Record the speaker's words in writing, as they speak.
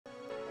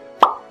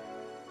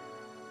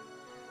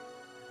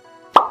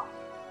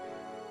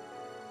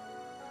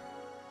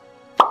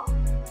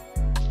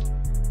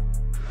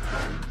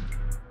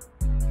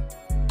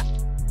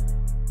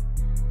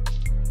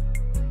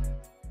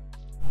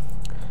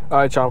All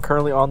right, y'all, I'm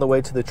currently on the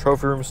way to the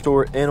Trophyroom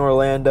store in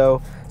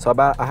Orlando. So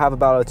I have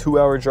about a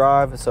 2-hour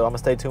drive, so I'm gonna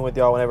stay tuned with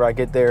y'all whenever I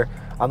get there.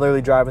 I'm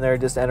literally driving there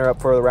just to enter up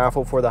for the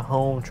raffle for the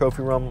home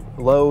Trophyroom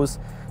lows.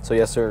 So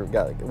yes, sir,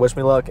 wish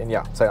me luck, and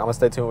yeah, so I'm gonna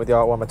stay tuned with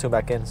y'all while I'm gonna tune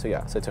back in. So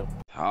yeah, stay tuned.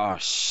 Oh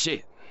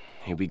shit,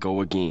 here we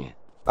go again.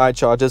 All right,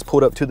 y'all, I just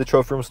pulled up to the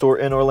Trophyroom store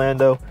in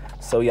Orlando.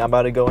 So yeah, I'm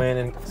about to go in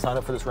and sign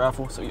up for this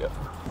raffle. So yeah.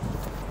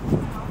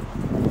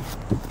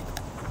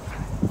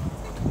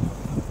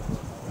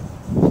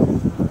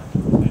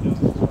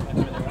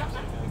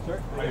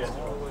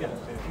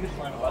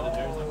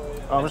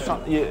 I'm just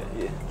trying, yeah.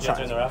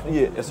 Entering the raffle?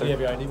 Yeah, yes, sir. Do you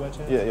have your ID by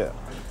chance?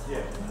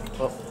 Yeah.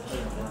 Well,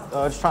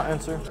 just trying to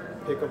answer.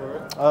 Pick up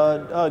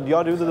alright? Do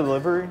y'all do the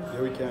delivery?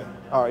 Yeah, we can.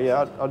 All right,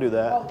 yeah, I'll do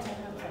that.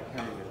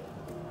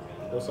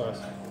 What size?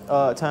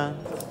 10.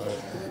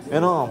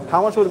 And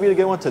how much would it be to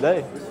get one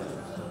today?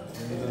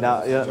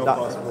 Nah, yeah. No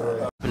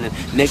possible.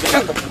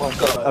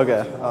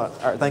 Okay. All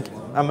right. Thank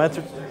you. I'm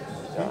answered.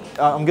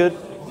 I'm good.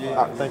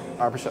 All right. Thank you.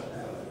 I appreciate it.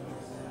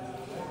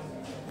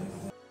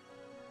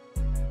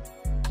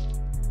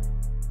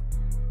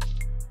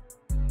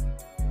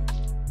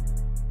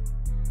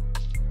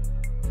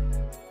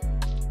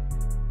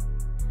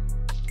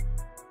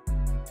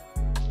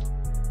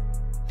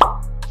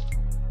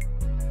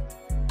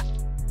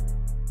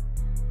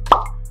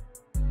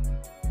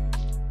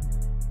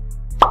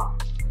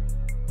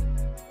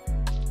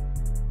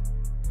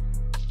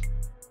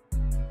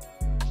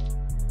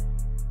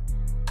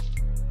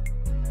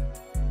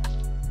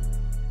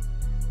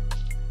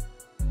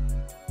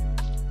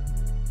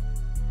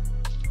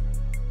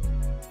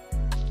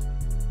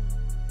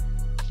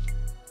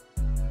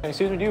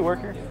 Excuse me, do you work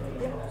here?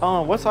 Yeah.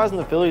 What size in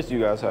the Phillies do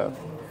you guys have?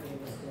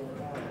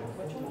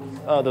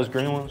 Those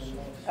green ones?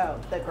 Oh,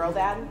 the Girl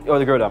Dad? Oh,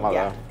 the Girl Dad, my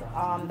Yeah.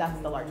 bad.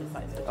 That's the largest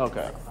size.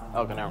 Okay.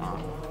 Okay, never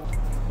mind.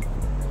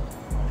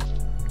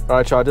 All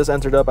right, y'all, I just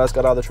entered up. I just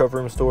got out of the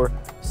Trophyroom store.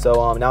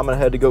 So now I'm gonna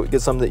head to go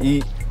get something to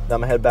eat. Then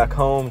I'm gonna head back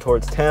home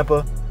towards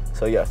Tampa.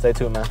 So yeah, stay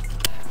tuned, man.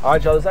 All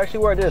right, y'all, this is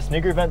actually where I did a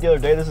sneaker event the other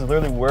day. This is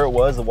literally where it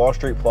was, the Wall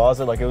Street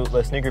Plaza. Like,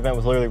 the sneaker event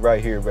was literally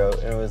right here, bro.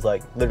 And it was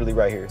like literally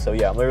right here. So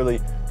yeah, I'm literally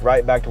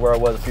right back to where I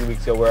was a few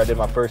weeks ago, where I did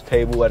my first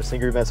table at a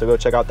sneaker event. So go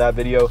check out that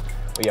video.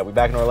 But yeah, we're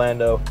back in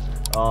Orlando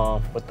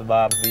with the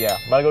vibes. But yeah,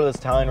 I'm about to go to this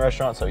Italian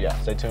restaurant. So yeah,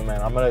 stay tuned,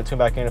 man. I'm gonna tune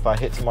back in if I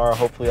hit tomorrow.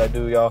 Hopefully I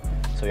do, y'all.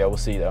 So yeah, we'll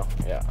see though.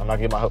 Yeah, I'm not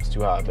getting my hopes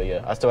too high, but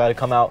yeah, I still had to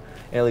come out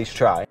and at least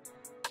try.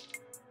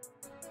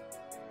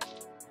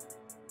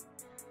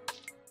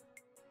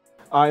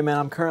 All right, man,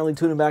 I'm currently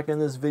tuning back in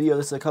this video.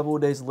 This is a couple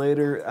of days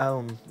later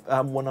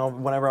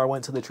whenever I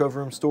went to the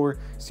Trophyroom store.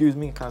 Excuse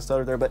me, kind of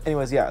stuttered there. But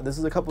anyways, yeah, this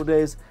is a couple of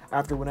days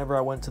after whenever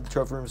I went to the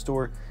Trophyroom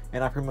store.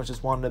 And I pretty much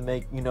just wanted to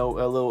make, a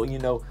little,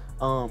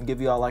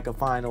 give y'all like a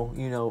final,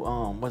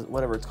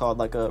 whatever it's called,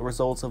 like a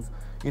results of,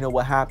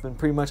 what happened.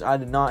 Pretty much I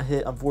did not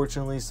hit,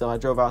 unfortunately. So I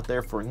drove out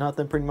there for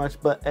nothing pretty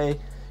much. But, hey,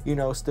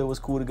 still was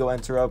cool to go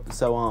enter up.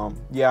 So,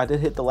 yeah, I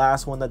did hit the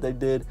last one that they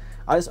did.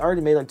 I just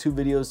already made like 2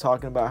 videos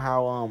talking about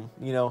how,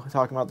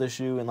 talking about this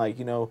shoe and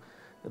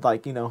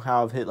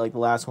how I've hit like the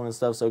last one and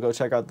stuff. So go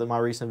check out my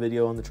recent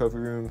video on the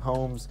Trophyroom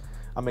homes.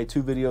 I made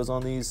 2 videos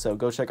on these, so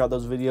go check out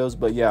those videos.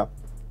 But yeah,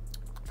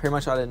 pretty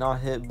much I did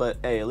not hit, but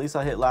hey, at least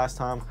I hit last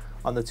time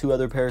on the 2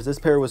 other pairs. This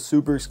pair was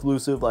super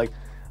exclusive. Like,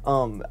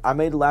 I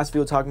made the last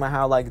video talking about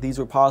how like these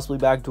were possibly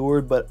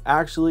backdoored, but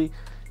actually,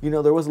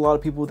 there was a lot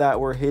of people that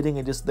were hitting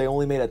and they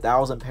only made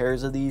 1,000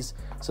 pairs of these.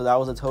 So that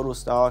was a total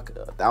stock.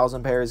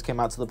 1,000 pairs came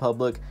out to the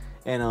public,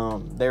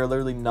 and they're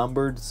literally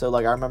numbered. So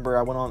like I remember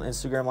I went on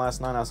Instagram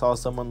last night. I saw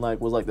someone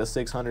was like the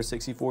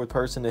 664th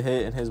person to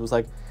hit, and his was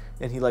like,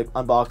 and he like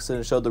unboxed it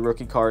and showed the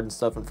rookie card and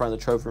stuff in front of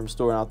the Trophyroom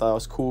store. And I thought it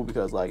was cool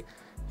because like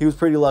he was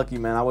pretty lucky,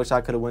 man. I wish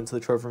I could have went to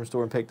the Trophyroom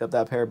store and picked up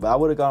that pair, but I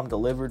would have got them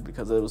delivered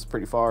because it was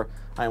pretty far.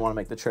 I didn't want to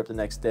make the trip the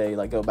next day,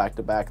 like go back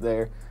to back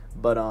there.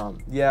 But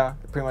yeah,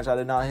 pretty much I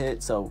did not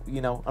hit. So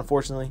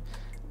unfortunately,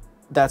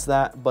 that's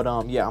that. But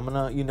yeah, I'm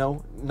gonna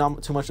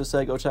not too much to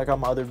say. Go check out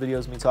my other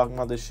videos, me talking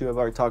about this shoe. I've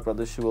already talked about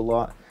this shoe a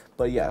lot.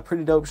 But yeah,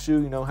 pretty dope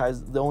shoe.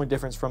 Has the only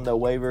difference from the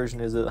away version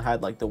is it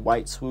had like the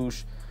white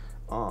swoosh.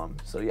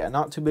 So yeah,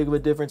 not too big of a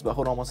difference. But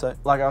hold on one sec.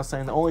 Like I was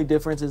saying, the only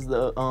difference is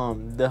the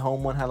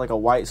home one had like a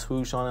white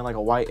swoosh on it, like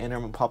a white inner.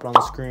 I'm gonna pop it on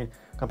the screen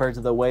compared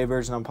to the away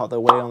version. I'm gonna pop the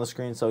away on the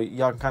screen, so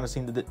y'all can kind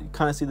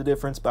of see the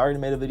difference. But I already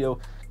made a video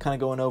kind of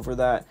going over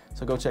that,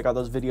 so go check out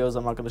those videos.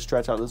 I'm not gonna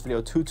stretch out this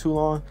video too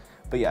long,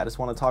 but yeah, I just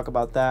want to talk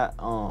about that.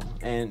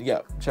 And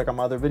yeah, check out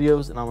my other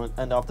videos, and I'm gonna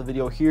end off the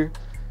video here.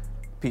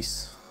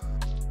 Peace.